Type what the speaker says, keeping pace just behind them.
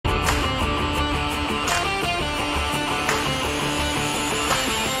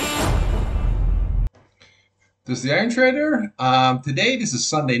This is the Iron Trader. Today, this is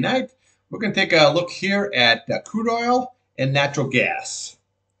Sunday night. We're going to take a look here at crude oil and natural gas.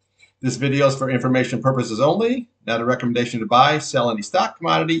 This video is for information purposes only, not a recommendation to buy, sell any stock,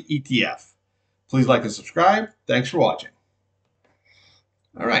 commodity, ETF. Please like and subscribe. Thanks for watching.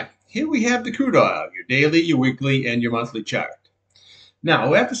 All right, here we have the crude oil, your daily, your weekly, and your monthly chart. Now,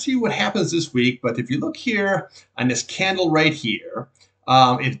 we have to see what happens this week, but if you look here on this candle right here,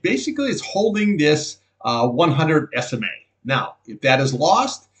 it basically is holding this 100 SMA. Now, if that is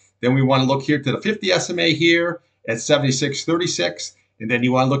lost, then we want to look here to the 50 SMA here at 76.36, and then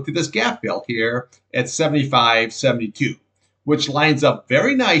you want to look to this gap fill here at 75.72, which lines up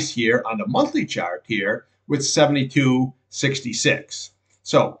very nice here on the monthly chart here with 72.66.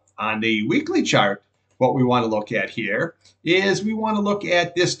 So on the weekly chart, what we want to look at here is we want to look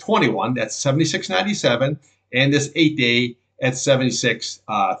at this 21, that's 76.97, and this 8-day at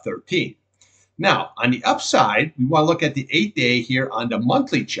 76.13. Now, on the upside, we want to look at the 8-day here on the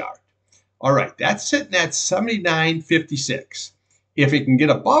monthly chart. All right, that's sitting at 79.56. If it can get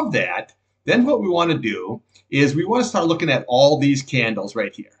above that, then what we want to do is we want to start looking at all these candles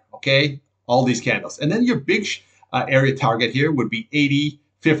right here, okay? All these candles. And then your big area target here would be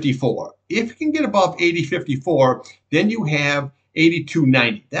 80.54. If you can get above 80.54, then you have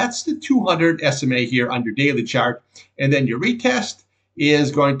 82.90. That's the 200 SMA here on your daily chart. And then your retest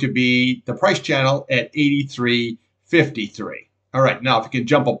is going to be the price channel at 83.53. All right, now if you can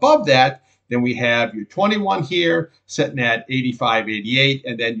jump above that, then we have your 21 here sitting at 85.88,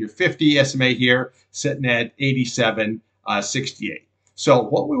 and then your 50 SMA here sitting at 87.68. So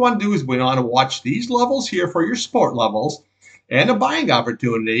what we want to do is we want to watch these levels here for your support levels and a buying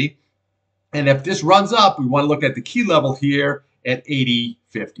opportunity. And if this runs up, we want to look at the key level here at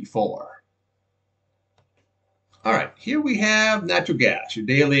 80.54. All right, here we have natural gas, your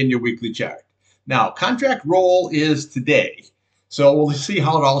daily and your weekly chart. Now, contract roll is today, so we'll see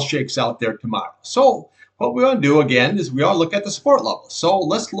how it all shakes out there tomorrow. So what we want to do again is we want to look at the support levels. So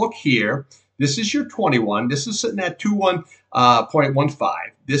let's look here. This is your 21. This is sitting at 21.15.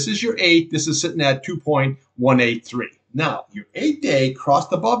 This is your 8. This is sitting at 2.183. Now, your 8-day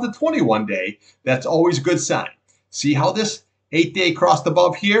crossed above the 21-day. That's always a good sign. See how this 8-day crossed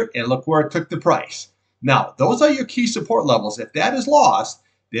above here, and look where it took the price. Now, those are your key support levels. If that is lost,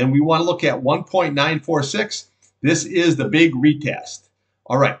 then we want to look at 1.946. This is the big retest.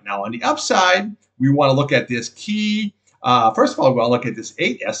 All right, now on the upside, we want to look at this key. First of all, we want to look at this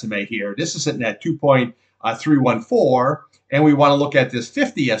 8 SMA here. This is sitting at 2.314. And we want to look at this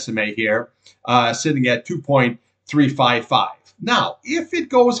 50 SMA here, sitting at 2.355. Now, if it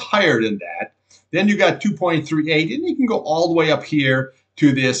goes higher than that, then you got 2.38, and you can go all the way up here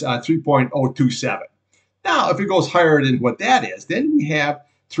to this 3.027. Now, if it goes higher than what that is, then we have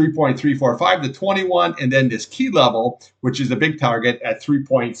 3.345 to 21, and then this key level, which is a big target at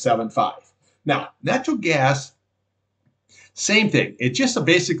 3.75. Now, natural gas, same thing. It's just a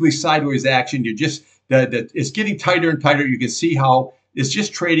basically sideways action. You just it's getting tighter and tighter. You can see how it's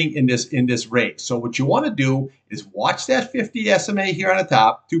just trading in this range. So what you want to do is watch that 50 SMA here on the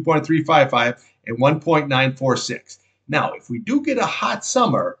top, 2.355 and 1.946. Now, if we do get a hot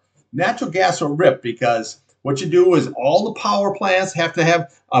summer, natural gas will rip, because what you do is all the power plants have to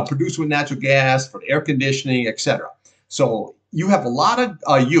have produce with natural gas for air conditioning, etc. So you have a lot of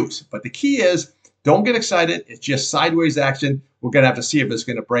use, but the key is don't get excited. It's just sideways action. We're going to have to see if it's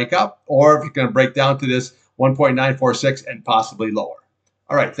going to break up or if it's going to break down to this 1.946 and possibly lower.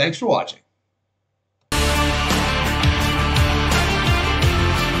 All right, thanks for watching.